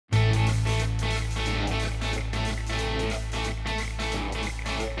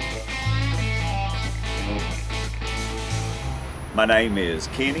My name is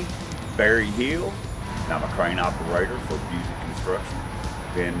Kenny Barry Hill, and I'm a crane operator for Busey Construction.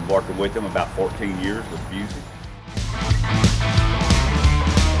 Been working with them about 14 years with Busey.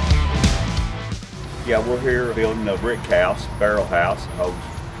 Yeah, we're here building a brick house, barrel house, holds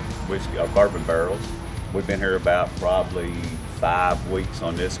whiskey, bourbon barrels. We've been here about probably 5 weeks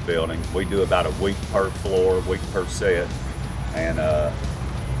on this building. We do about a week per floor, a week per set, and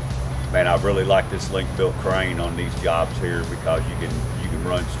man, I really like this link-built crane on these jobs here because you can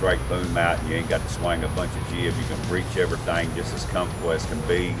run straight boom out and you ain't got to swing a bunch of jib. You can reach everything just as comfortable as can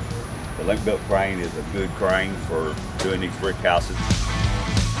be. The link-built crane is a good crane for doing these brick houses.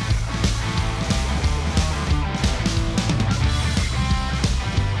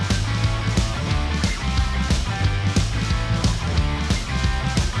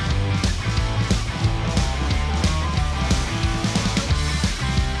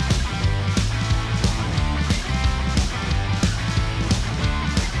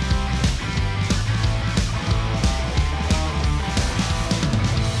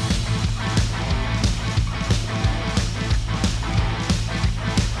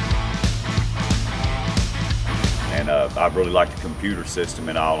 And I really like the computer system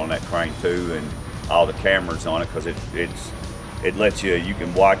and all on that crane too, and all the cameras on it, because it lets you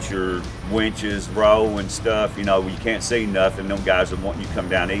can watch your winches roll and stuff. You know, you can't see nothing. Them guys are wanting you to come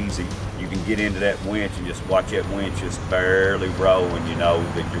down easy. You can get into that winch and just watch that winch just barely roll, and you know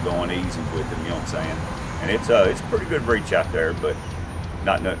that you're going easy with them. You know what I'm saying? And it's pretty good reach out there, but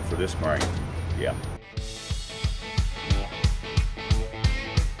not nothing for this crane. Yeah.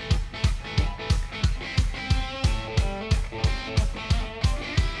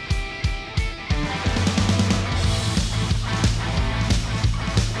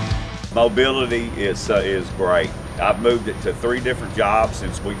 Mobility is great. I've moved it to 3 different jobs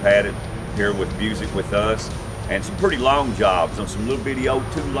since we've had it here with Busey with us, and some pretty long jobs on some little bitty old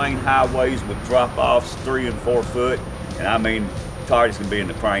 2-lane highways with drop-offs 3 and 4 foot. And I mean, target's gonna be in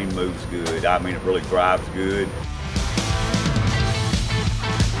the crane moves good. I mean, it really drives good.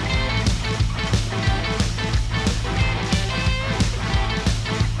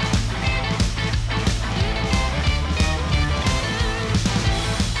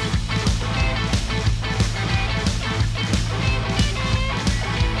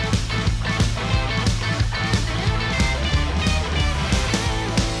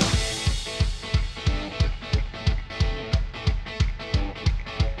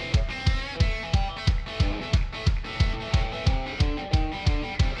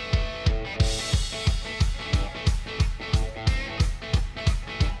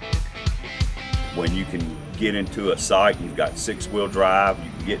 When you can get into a site and you've got 6-wheel drive, you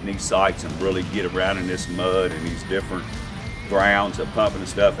can get in these sites and really get around in this mud and these different grounds of pumping and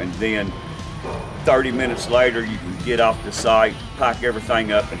stuff, and then 30 minutes later you can get off the site, pack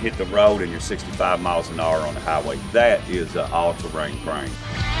everything up and hit the road, and you're 65 miles an hour on the highway. That is an all-terrain crane.